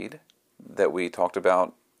Creed that we talked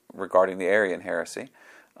about regarding the Arian heresy,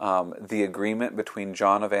 the agreement between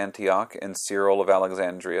John of Antioch and Cyril of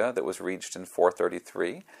Alexandria that was reached in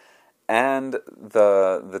 433, and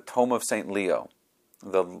the Tome of St. Leo,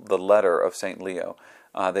 the letter of St. Leo.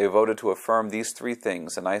 They voted to affirm these three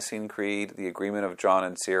things, the Nicene Creed, the agreement of John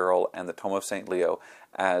and Cyril, and the Tome of St. Leo,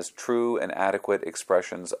 as true and adequate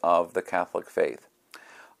expressions of the Catholic faith.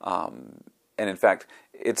 And in fact,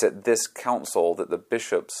 it's at this council that the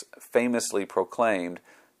bishops famously proclaimed,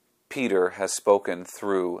 "Peter has spoken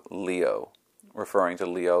through Leo," referring to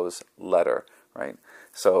Leo's letter right?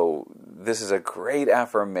 So this is a great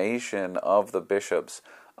affirmation of the bishops,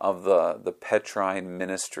 of the Petrine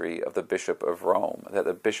ministry of the Bishop of Rome, that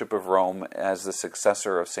the Bishop of Rome, as the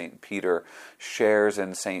successor of St. Peter, shares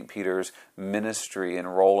in St. Peter's ministry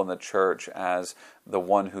and role in the church as the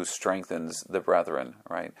one who strengthens the brethren,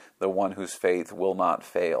 right? The one whose faith will not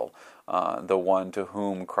fail, the one to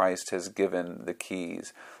whom Christ has given the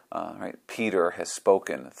keys, right? Peter has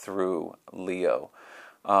spoken through Leo.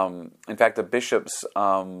 In fact, the bishops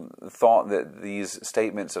thought that these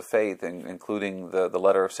statements of faith, including the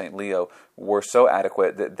letter of St. Leo, were so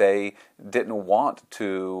adequate that they didn't want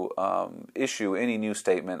to issue any new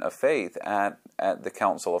statement of faith at the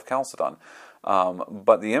Council of Chalcedon.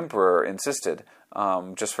 But the emperor insisted,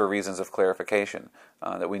 just for reasons of clarification,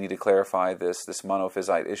 that we need to clarify this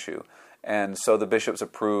monophysite issue. And so the bishops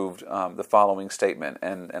approved the following statement,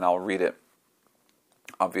 and I'll read it.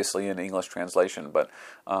 Obviously in English translation, but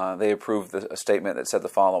they approved a statement that said the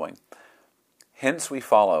following: "Hence we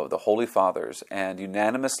follow the Holy Fathers and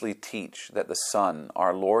unanimously teach that the Son,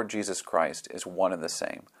 our Lord Jesus Christ, is one and the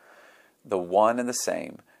same. The one and the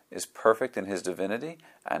same is perfect in his divinity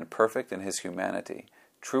and perfect in his humanity,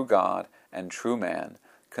 true God and true man,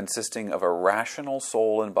 consisting of a rational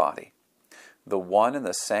soul and body. The one and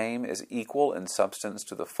the same is equal in substance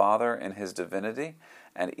to the Father in his divinity,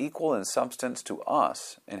 and equal in substance to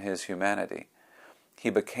us in his humanity. He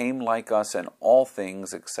became like us in all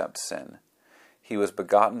things except sin. He was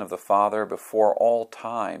begotten of the Father before all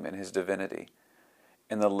time in his divinity.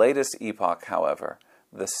 In the latest epoch, however,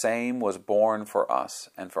 the same was born for us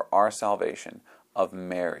and for our salvation of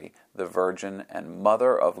Mary, the Virgin and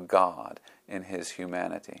Mother of God in his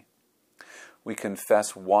humanity. We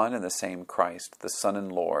confess one and the same Christ, the Son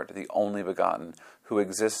and Lord, the only begotten, who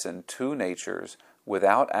exists in two natures,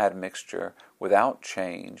 without admixture, without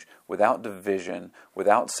change, without division,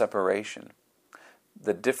 without separation.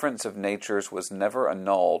 The difference of natures was never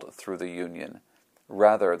annulled through the union.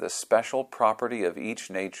 Rather, the special property of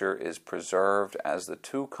each nature is preserved as the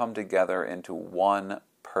two come together into one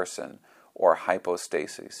person, or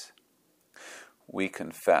hypostasis. We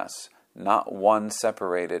confess not one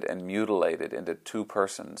separated and mutilated into two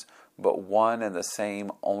persons, but one and the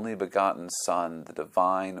same only begotten Son, the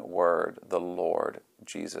divine Word, the Lord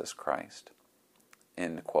Jesus Christ."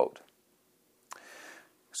 End quote.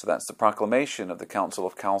 So that's the proclamation of the Council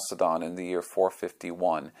of Chalcedon in the year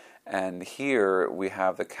 451. And here we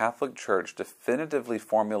have the Catholic Church definitively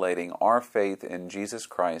formulating our faith in Jesus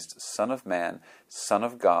Christ, Son of Man, Son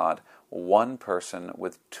of God, one person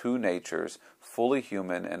with two natures, fully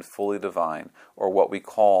human and fully divine, or what we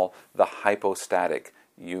call the hypostatic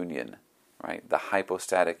union, right? The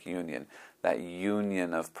hypostatic union, that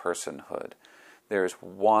union of personhood. There is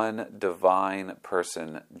one divine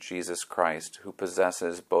person, Jesus Christ, who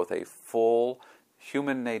possesses both a full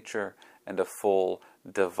human nature and a full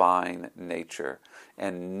divine nature,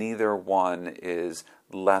 and neither one is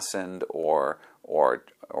lessened or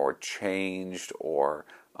changed or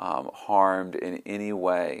harmed in any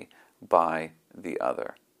way by the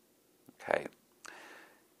other. Okay.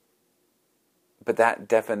 But that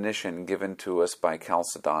definition given to us by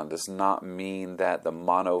Chalcedon does not mean that the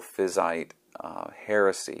monophysite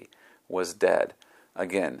heresy was dead.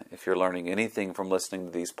 Again, if you're learning anything from listening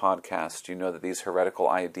to these podcasts, you know that these heretical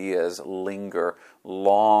ideas linger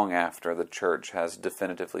long after the Church has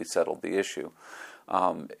definitively settled the issue.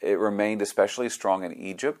 It remained especially strong in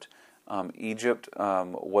Egypt. Egypt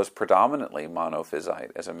was predominantly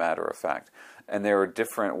monophysite, as a matter of fact. And there are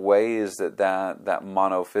different ways that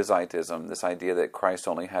monophysitism, this idea that Christ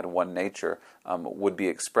only had one nature, would be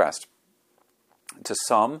expressed. To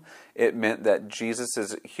some, it meant that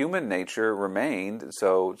Jesus' human nature remained,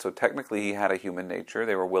 so technically he had a human nature.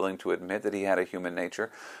 They were willing to admit that he had a human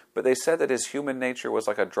nature, but they said that his human nature was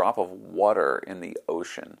like a drop of water in the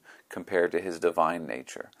ocean compared to his divine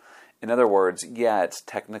nature. In other words, yeah, it's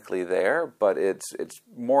technically there, but it's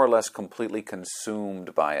more or less completely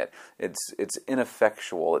consumed by it. It's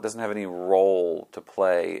ineffectual. It doesn't have any role to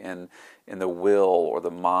play in the will or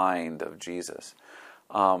the mind of Jesus.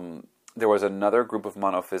 There was another group of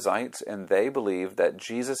monophysites, and they believed that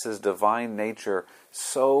Jesus' divine nature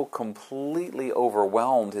so completely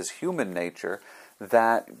overwhelmed his human nature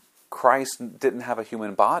that Christ didn't have a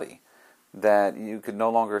human body, that you could no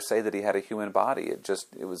longer say that he had a human body. It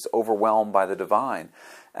was overwhelmed by the divine.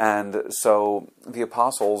 And so the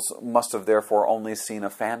apostles must have therefore only seen a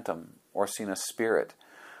phantom or seen a spirit.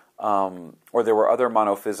 Or there were other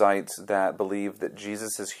monophysites that believed that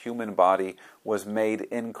Jesus' human body was made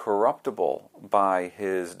incorruptible by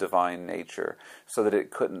his divine nature so that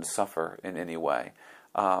it couldn't suffer in any way.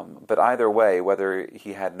 But either way, whether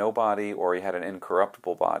he had no body or he had an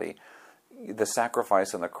incorruptible body, the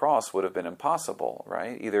sacrifice on the cross would have been impossible,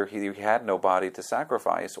 right? Either he had no body to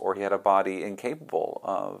sacrifice, or he had a body incapable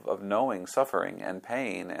of knowing suffering and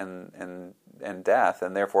pain and death,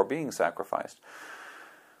 and therefore being sacrificed.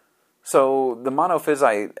 So the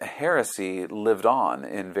Monophysite heresy lived on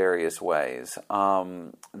in various ways.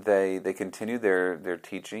 They continued their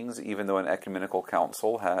teachings, even though an ecumenical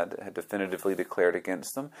council had definitively declared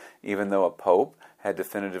against them, even though a pope had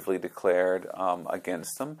definitively declared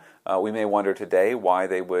against them. We may wonder today why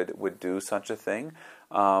they would do such a thing,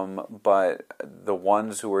 but the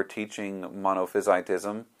ones who were teaching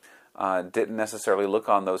Monophysitism didn't necessarily look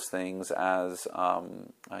on those things as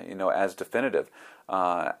as definitive.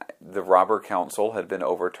 The Robber Council had been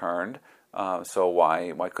overturned, so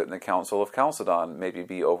why couldn't the Council of Chalcedon maybe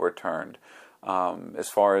be overturned? As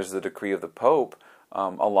far as the decree of the Pope,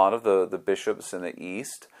 a lot of the bishops in the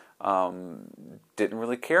East didn't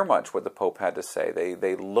really care much what the Pope had to say.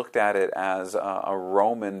 They looked at it as a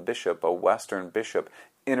Roman bishop, a Western bishop,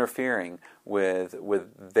 interfering with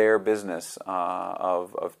their business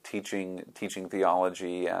of teaching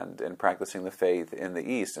theology and practicing the faith in the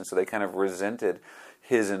East, and so they kind of resented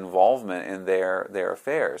his involvement in their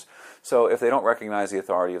affairs. So if they don't recognize the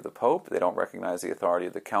authority of the Pope, they don't recognize the authority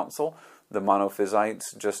of the Council, the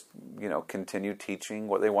Monophysites just continue teaching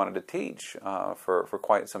what they wanted to teach for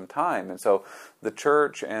quite some time. And so the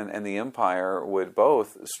Church and the Empire would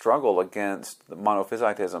both struggle against the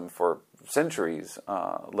Monophysitism for centuries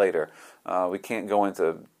later. We can't go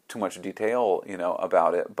into too much detail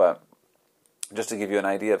about it, but just to give you an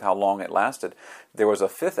idea of how long it lasted, there was a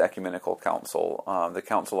fifth ecumenical council, the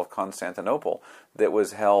Council of Constantinople, that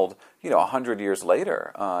was held 100 years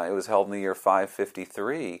later. It was held in the year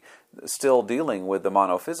 553, still dealing with the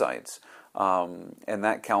Monophysites. And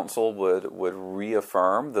that council would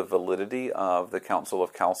reaffirm the validity of the Council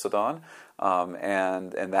of Chalcedon,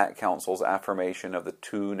 and that council's affirmation of the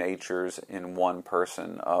two natures in one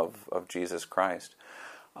person of Jesus Christ.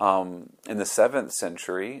 In the 7th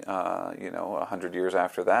century, 100 years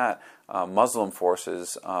after that, Muslim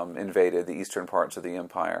forces invaded the eastern parts of the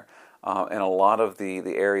empire. And a lot of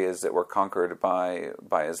the areas that were conquered by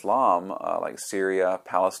Islam, like Syria,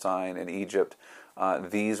 Palestine, and Egypt,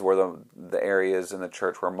 these were the areas in the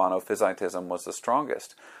church where Monophysitism was the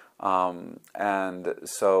strongest. And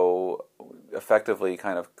so effectively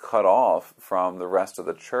kind of cut off from the rest of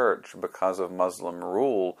the church because of Muslim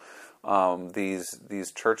rule.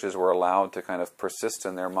 These churches were allowed to kind of persist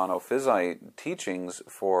in their Monophysite teachings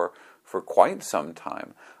for quite some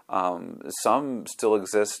time. Some still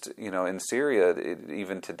exist, in Syria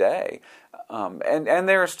even today, and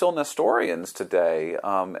there are still Nestorians today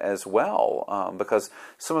as well, because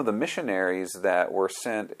some of the missionaries that were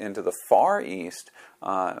sent into the Far East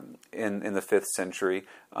in the 5th century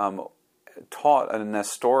taught a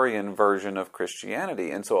Nestorian version of Christianity,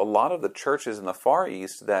 and so a lot of the churches in the Far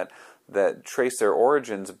East that trace their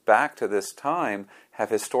origins back to this time have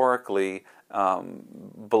historically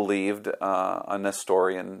believed a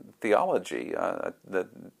Nestorian theology, the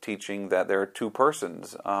teaching that there are two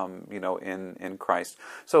persons, in Christ.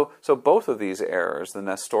 So both of these errors, the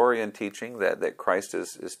Nestorian teaching that Christ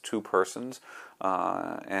is two persons,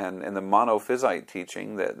 and the Monophysite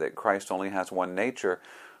teaching that Christ only has one nature,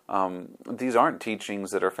 these aren't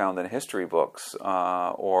teachings that are found in history books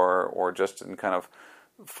or just in kind of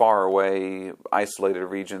far away, isolated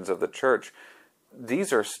regions of the church.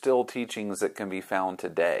 These are still teachings that can be found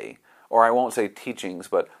today. Or I won't say teachings,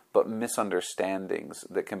 but misunderstandings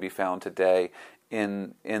that can be found today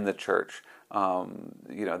in the church.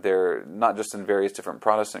 They're not just in various different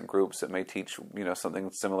Protestant groups that may teach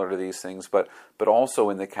something similar to these things, but also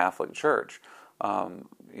in the Catholic Church.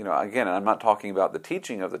 Again, I'm not talking about the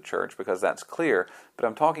teaching of the church because that's clear, but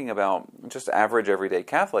I'm talking about just average everyday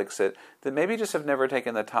Catholics that maybe just have never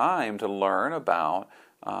taken the time to learn about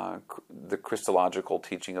the Christological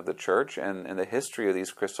teaching of the church and the history of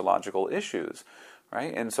these Christological issues,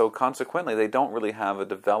 right? And so consequently, they don't really have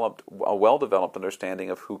a well-developed understanding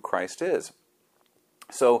of who Christ is.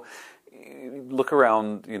 So look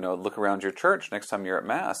around your church next time you're at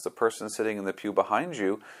Mass. The person sitting in the pew behind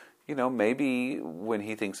you, maybe when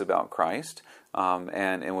he thinks about Christ,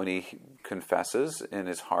 and when he confesses in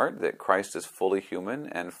his heart that Christ is fully human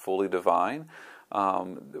and fully divine,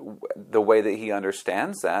 the way that he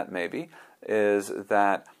understands that maybe is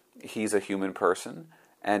that he's a human person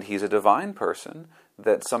and he's a divine person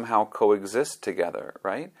that somehow coexist together,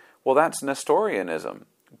 right? Well, that's Nestorianism,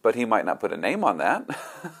 but he might not put a name on that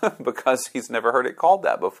because he's never heard it called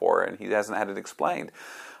that before and he hasn't had it explained.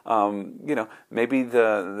 Maybe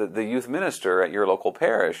the youth minister at your local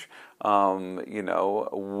parish,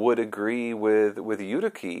 would agree with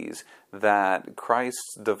Eutyches that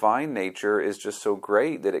Christ's divine nature is just so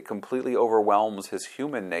great that it completely overwhelms his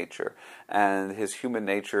human nature, and his human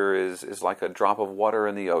nature is like a drop of water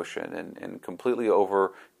in the ocean, and completely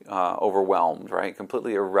overwhelmed, right?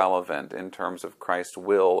 Completely irrelevant in terms of Christ's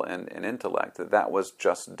will and intellect. That was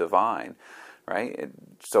just divine. Right?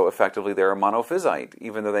 So effectively they're a monophysite,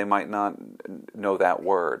 even though they might not know that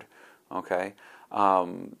word. Okay?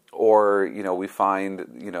 We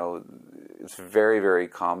find, it's very, very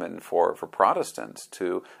common for Protestants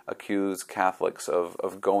to accuse Catholics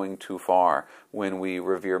of going too far when we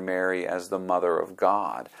revere Mary as the Mother of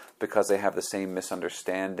God, because they have the same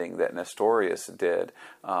misunderstanding that Nestorius did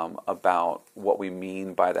about what we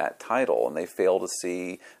mean by that title, and they fail to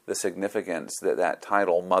see the significance that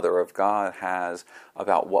title, Mother of God, has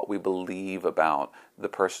about what we believe about the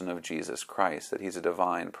person of Jesus Christ, that he's a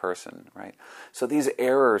divine person, right? So these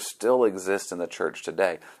errors still exist in the church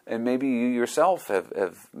today, and maybe you yourself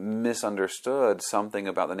have misunderstood something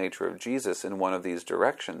about the nature of Jesus in one of these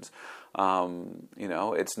directions.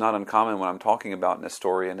 It's not uncommon when I'm talking about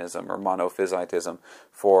Nestorianism or monophysitism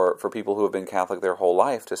for people who have been Catholic their whole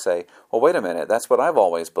life to say, well, wait a minute, that's what I've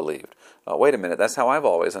always believed. Wait a minute, that's how I've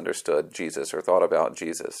always understood Jesus or thought about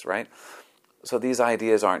Jesus, right? So these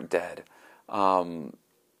ideas aren't dead.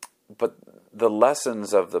 But the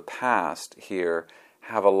lessons of the past here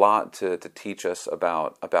have a lot to teach us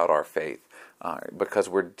about our faith, because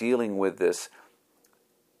we're dealing with this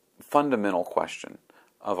fundamental question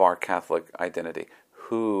of our Catholic identity.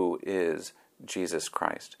 Who is Jesus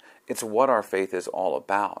Christ? It's what our faith is all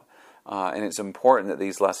about. And it's important that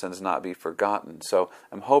these lessons not be forgotten. So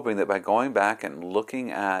I'm hoping that by going back and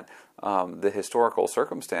looking at the historical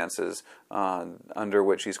circumstances under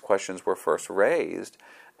which these questions were first raised,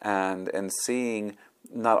 and seeing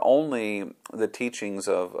not only the teachings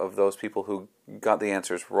of those people who got the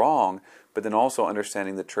answers wrong, but then also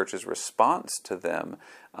understanding the Church's response to them,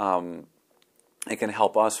 it can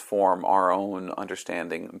help us form our own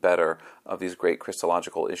understanding better of these great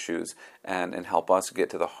Christological issues, and help us get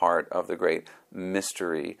to the heart of the great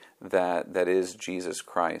mystery that is Jesus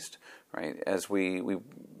Christ. Right? As we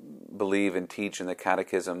believe and teach in the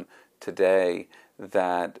Catechism today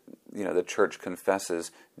that the Church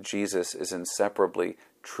confesses Jesus is inseparably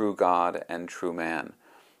true God and true man.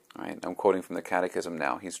 Right? I'm quoting from the Catechism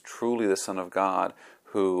now. He's truly the Son of God,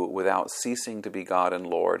 who, without ceasing to be God and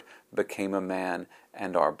Lord, became a man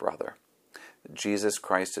and our brother. Jesus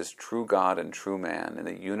Christ is true God and true man in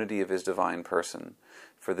the unity of his divine person.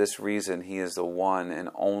 For this reason, he is the one and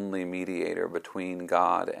only mediator between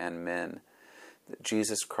God and men.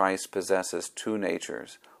 Jesus Christ possesses two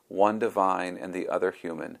natures, one divine and the other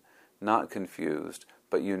human, not confused,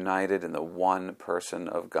 but united in the one person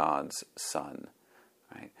of God's Son.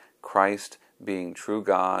 Right? Christ, being true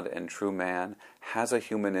God and true man, has a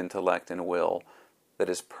human intellect and will that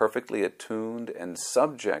is perfectly attuned and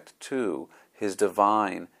subject to his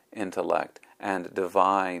divine intellect and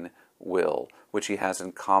divine will, which he has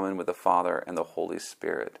in common with the Father and the Holy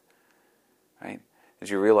Spirit. Right? Did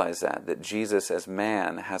you realize that Jesus as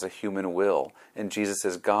man has a human will, and Jesus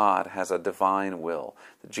as God has a divine will?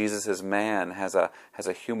 That Jesus as man has a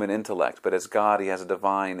human intellect, but as God he has a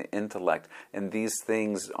divine intellect, and these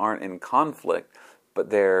things aren't in conflict, but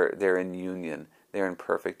they're in union. They're in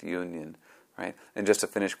perfect union, right? And just to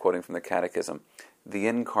finish quoting from the Catechism, the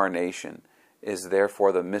Incarnation is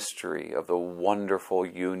therefore the mystery of the wonderful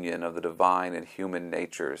union of the divine and human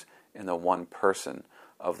natures in the one person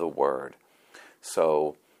of the Word.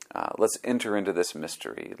 So let's enter into this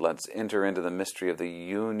mystery. Let's enter into the mystery of the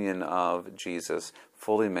union of Jesus,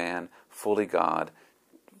 fully man, fully God,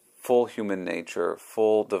 full human nature,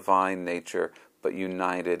 full divine nature, but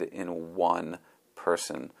united in one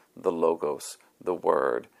person, the Logos, the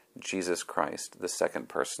Word, Jesus Christ, the second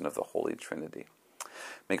person of the Holy Trinity.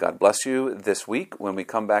 May God bless you this week. When we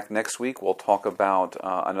come back next week, we'll talk about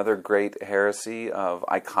another great heresy of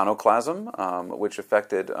iconoclasm, which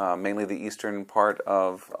affected mainly the eastern part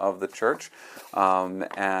of the church.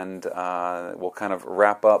 And we'll kind of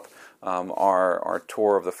wrap up our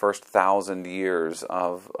tour of the first 1,000 years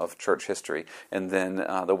of church history. And then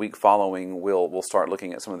the week following, we'll start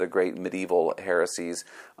looking at some of the great medieval heresies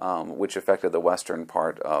which affected the western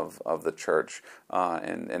part of the church,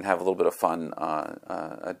 and have a little bit of fun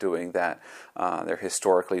doing that. They're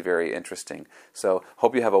historically very interesting. So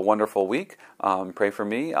hope you have a wonderful week. Pray for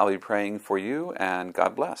me. I'll be praying for you, and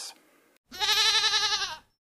God bless.